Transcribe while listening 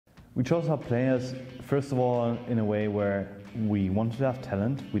We chose our players, first of all, in a way where we wanted to have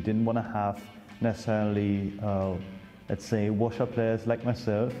talent. We didn't want to have necessarily, let's say, wash-up players like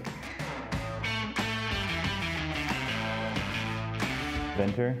myself.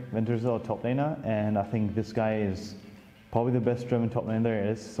 Venter's our top laner, and I think this guy is probably the best German top laner there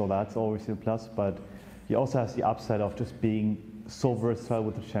is, so that's always a plus, but he also has the upside of just being so versatile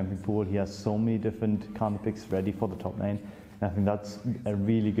with the champion pool. He has so many different counter picks ready for the top lane, and I think that's a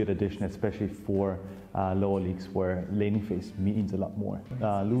really good addition, especially for lower leagues where laning phase means a lot more.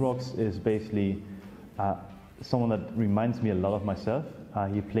 Lurox is basically someone that reminds me a lot of myself.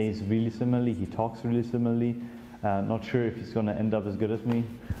 He plays really similarly, he talks really similarly. Not sure if he's going to end up as good as me,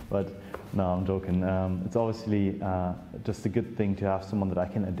 but no, I'm joking. It's obviously just a good thing to have someone that I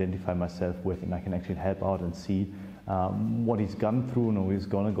can identify myself with, and I can actually help out and see what he's gone through and what he's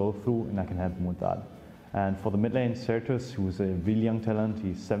going to go through, and I can help him with that. And for the mid lane, Certus, who's a really young talent,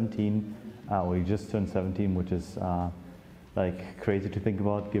 he's 17, or he just turned 17, which is like crazy to think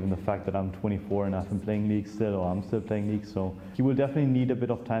about, given the fact that I'm 24 and I've been playing League still, or I'm still playing League. So he will definitely need a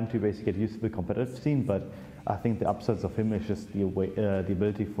bit of time to basically get used to the competitive scene, but I think the upsides of him is just the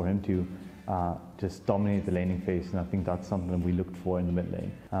ability for him to just dominate the laning phase, and I think that's something that we looked for in the mid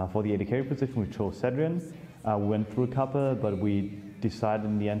lane. For the AD carry position, we chose Cedrian. We went through a couple, but we decided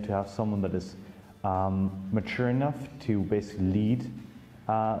in the end to have someone that is mature enough to basically lead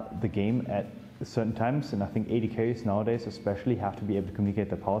the game at certain times, and I think AD carries nowadays especially have to be able to communicate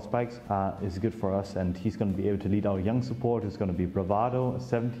their power spikes is good for us, and he's going to be able to lead our young support, who's going to be Bravado, a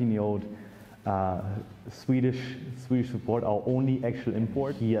 17-year-old Swedish support, our only actual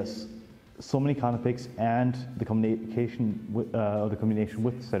import. He has so many counter picks, and the combination with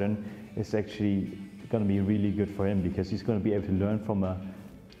Cedrian is actually going to be really good for him, because he's going to be able to learn from a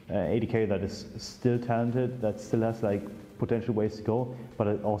AD carry that is still talented, that still has like potential ways to go, but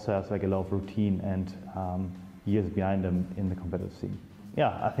it also has like a lot of routine and years behind him in the competitive scene.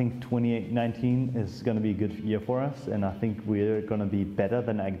 Yeah, I think 2019 is going to be a good year for us, and I think we're going to be better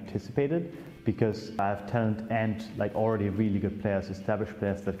than I anticipated, because I have talent and like already really good players, established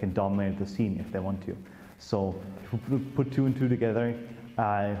players that can dominate the scene if they want to. So if we put two and two together,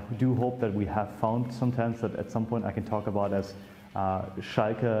 I do hope that we have found some talents that at some point I can talk about as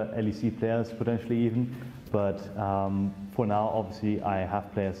Schalke LEC players potentially even, but for now obviously I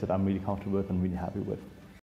have players that I'm really comfortable with and really happy with.